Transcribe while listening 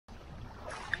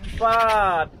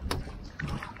4,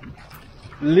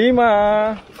 5, 6.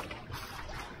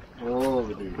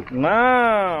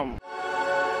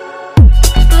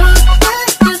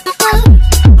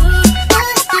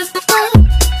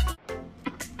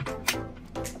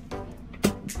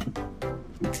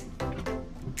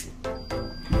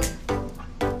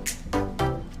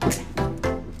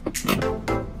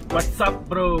 What's up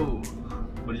bro?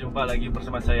 Berjumpa lagi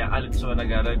bersama saya Laut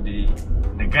Negara di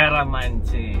Negara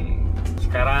Mancing.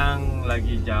 Sekarang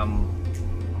lagi jam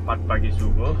 4 pagi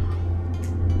subuh.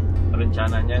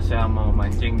 Rencananya saya mau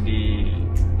mancing di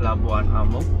Labuan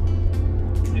Amuk.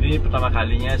 Ini pertama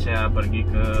kalinya saya pergi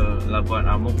ke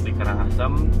Labuan Amuk di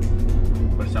Karangasem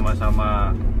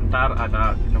bersama-sama. Ntar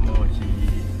ada ketemu si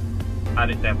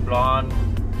Adi Teflon,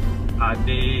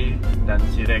 Adi, dan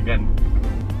si Regen.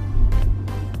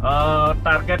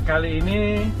 Target kali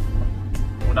ini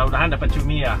mudah-mudahan dapat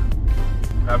cumi ya.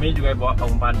 Kami juga bawa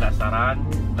umpan dasaran,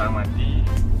 udang mati,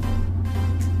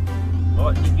 bawa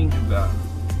jigging juga.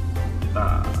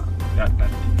 Kita lihat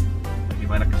nanti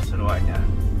bagaimana keseruannya.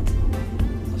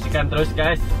 Saksikan terus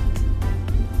guys.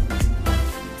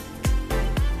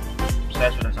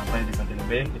 Saya sudah sampai di pantai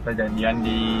lebih. Kita janjian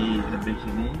di lebih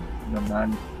sini.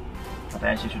 Mudah-mudahan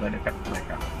katanya sih sudah dekat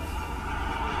mereka.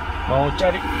 Mau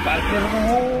cari parkir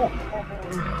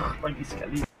pagi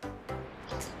sekali.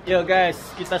 Yo guys,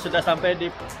 kita sudah sampai di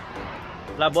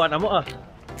Labuan Amuk.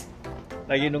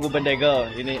 Lagi nunggu bendego.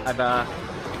 Ini ada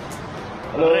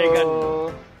Regen.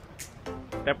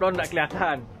 Teflon nggak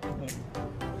kelihatan.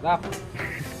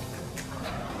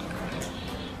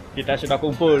 Kita sudah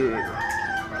kumpul.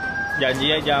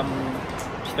 Janjinya jam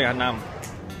 5:30.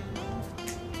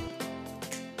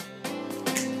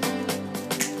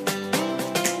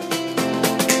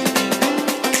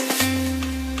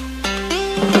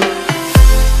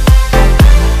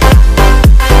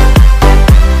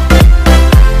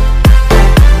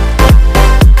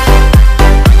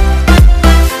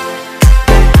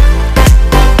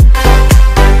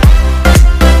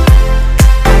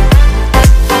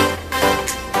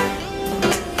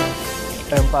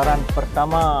 Lemparan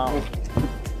pertama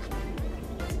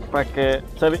pakai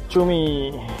celik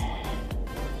cumi.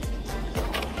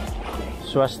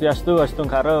 Swastiastu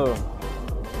astungkara.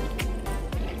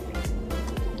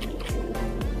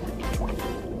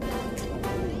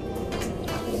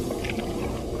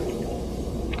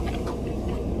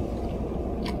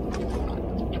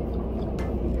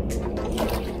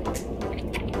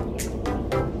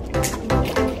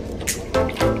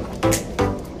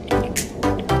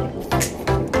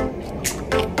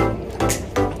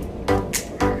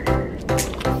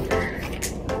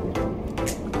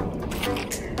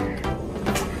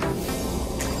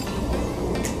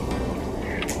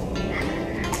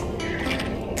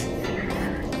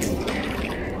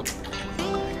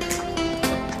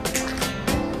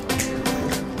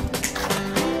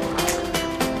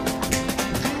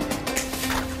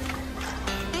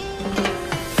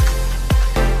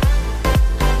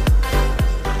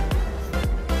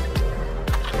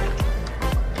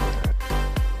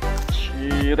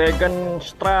 Regen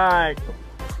strike.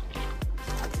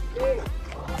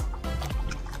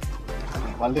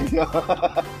 Paling ya.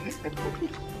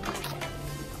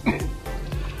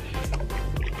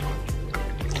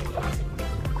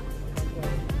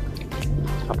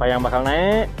 Apa yang bakal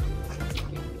naik?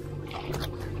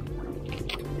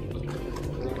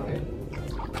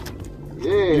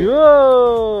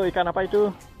 Yo, ikan apa itu?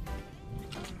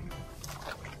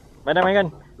 Mana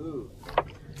ikan?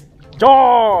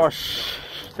 Josh.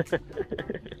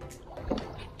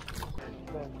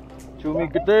 Cumi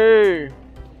gede.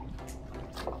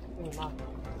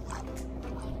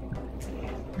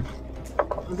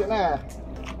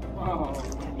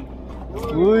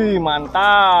 Wih,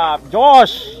 mantap,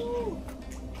 Josh.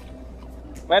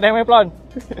 Wedeng meplon.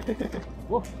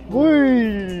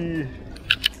 Wih.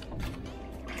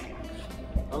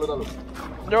 Halo.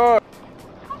 Josh.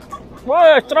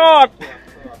 Wih, crott.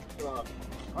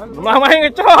 Mama yang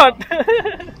ngecot.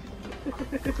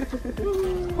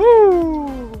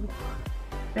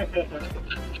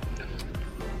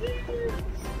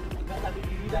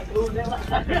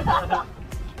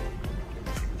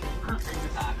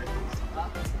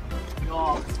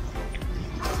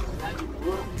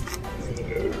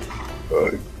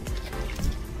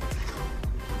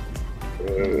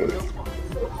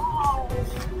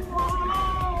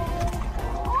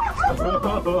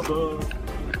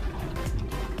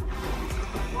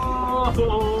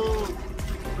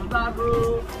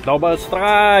 Double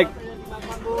strike.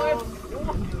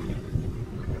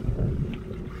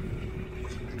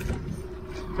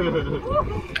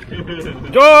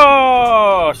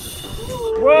 Josh.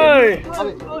 Woi.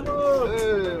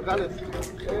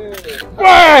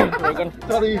 Wah,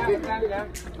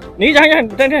 nih jangan.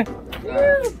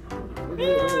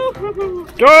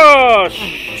 Jos.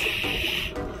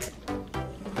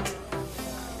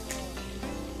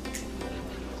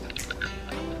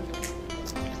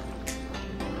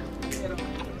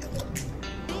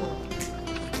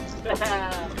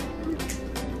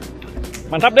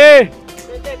 Mantap deh.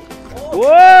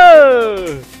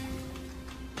 Wow.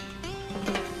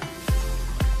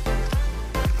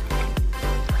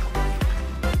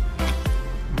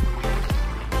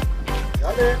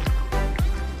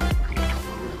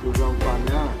 Juga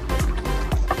umpannya.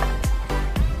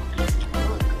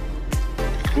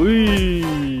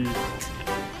 Wih.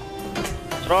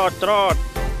 Crott.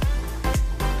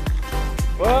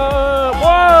 Wow.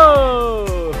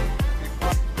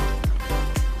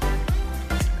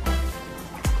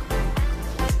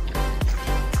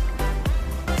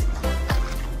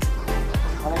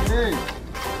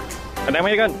 Ada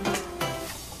yang kan?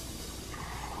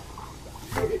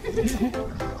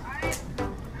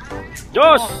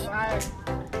 Jos,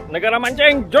 Negara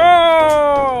mancing,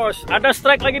 jos. Ada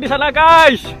strike lagi di sana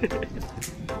guys.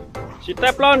 Si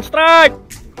Teflon strike.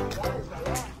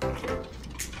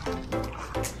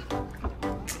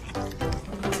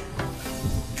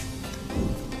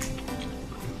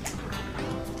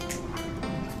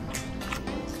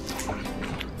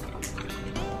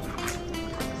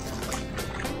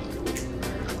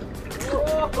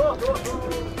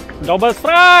 Double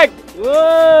strike.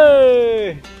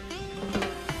 Woi.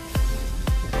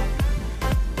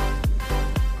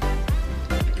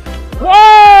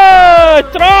 Wah,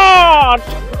 crott.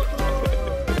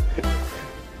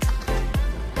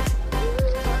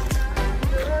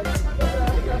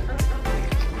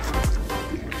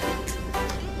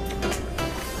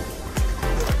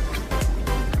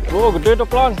 Oh, gede tuh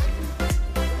pelan.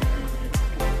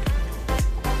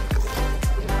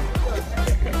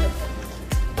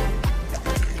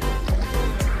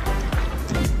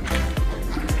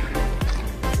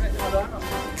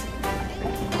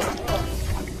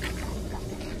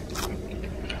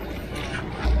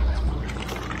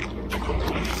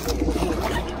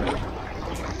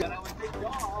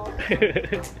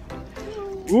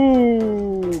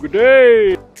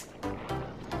 Gede.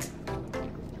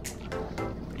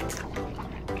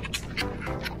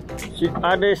 Si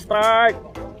Ade strike.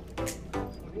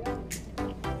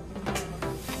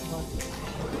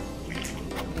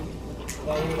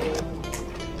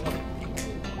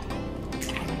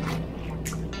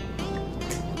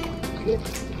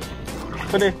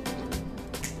 Gede.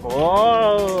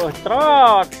 Oh,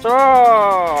 crott.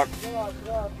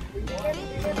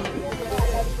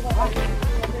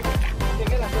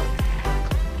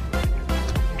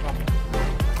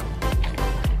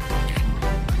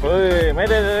 Woi,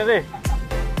 mede.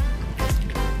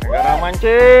 Negara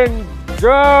mancing,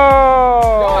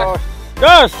 jos.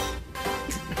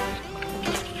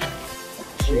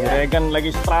 Si Regan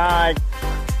lagi strike.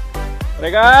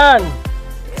 Regan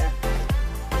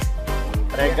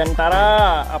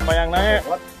Tara, apa yang naik?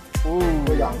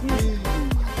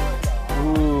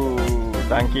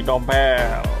 Tangki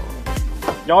dompel.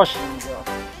 Jos.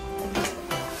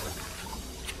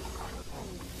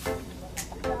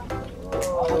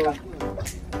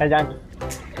 Jangan.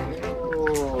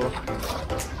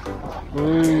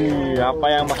 Apa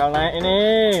yang bakal naik ini?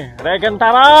 Regan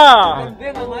Tara.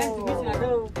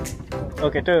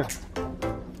 Oke tuh.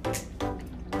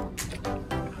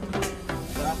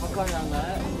 Berapa yang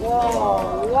naik?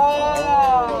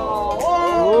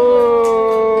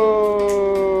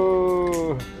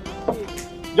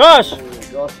 Jos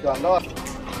gandot.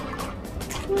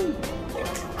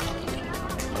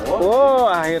 Oh,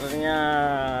 akhirnya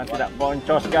tidak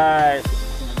boncos guys.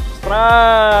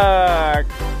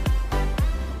 Strike.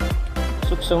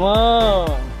 Masuk semua.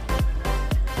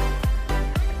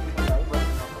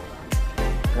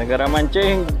 Negara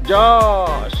mancing,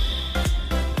 jos.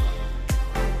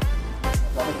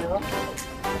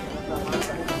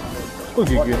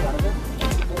 Gigit.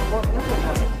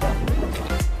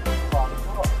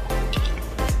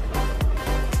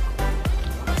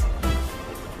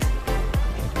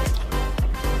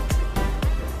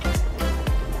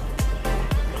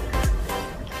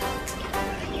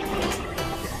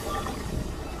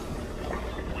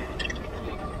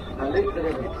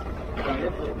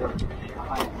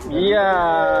 Iya,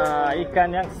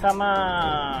 ikan yang sama.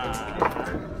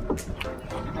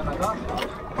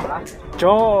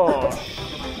 Jos.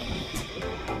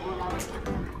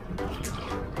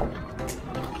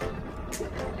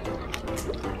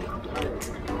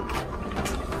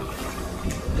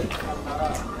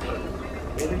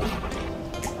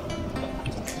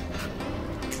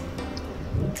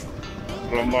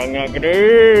 Gelombangnya gede.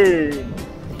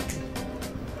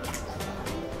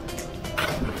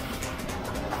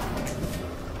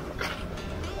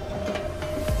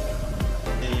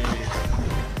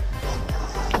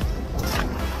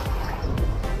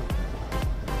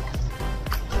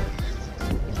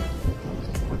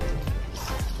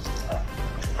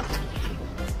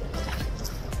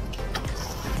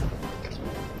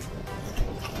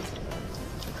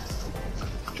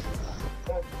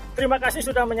 Terima kasih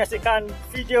sudah menyaksikan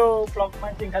video vlog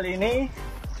mancing kali ini.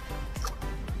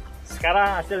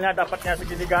 Sekarang hasilnya dapatnya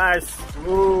segini guys.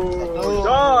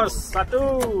 Jos, 1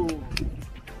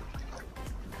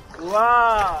 2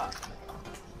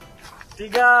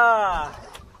 3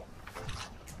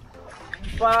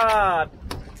 4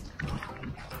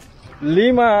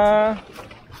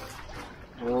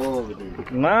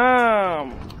 5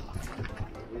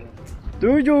 6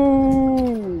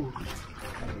 7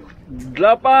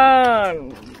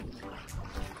 8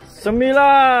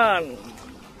 9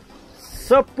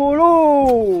 10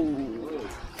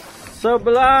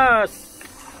 11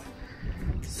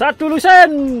 1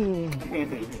 lusen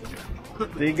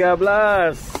 13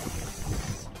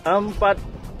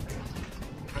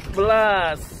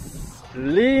 14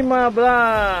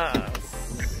 15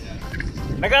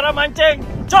 Negara mancing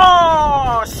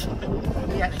jos.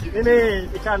 Ini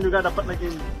ikan juga dapat lagi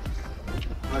ini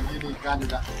ikan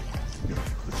juga.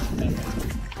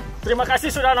 Terima kasih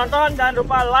sudah nonton, jangan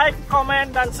lupa like, komen,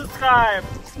 dan subscribe.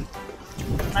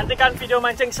 Nantikan video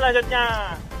mancing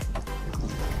selanjutnya.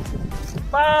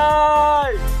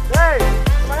 Bye. Hey,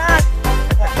 semangat.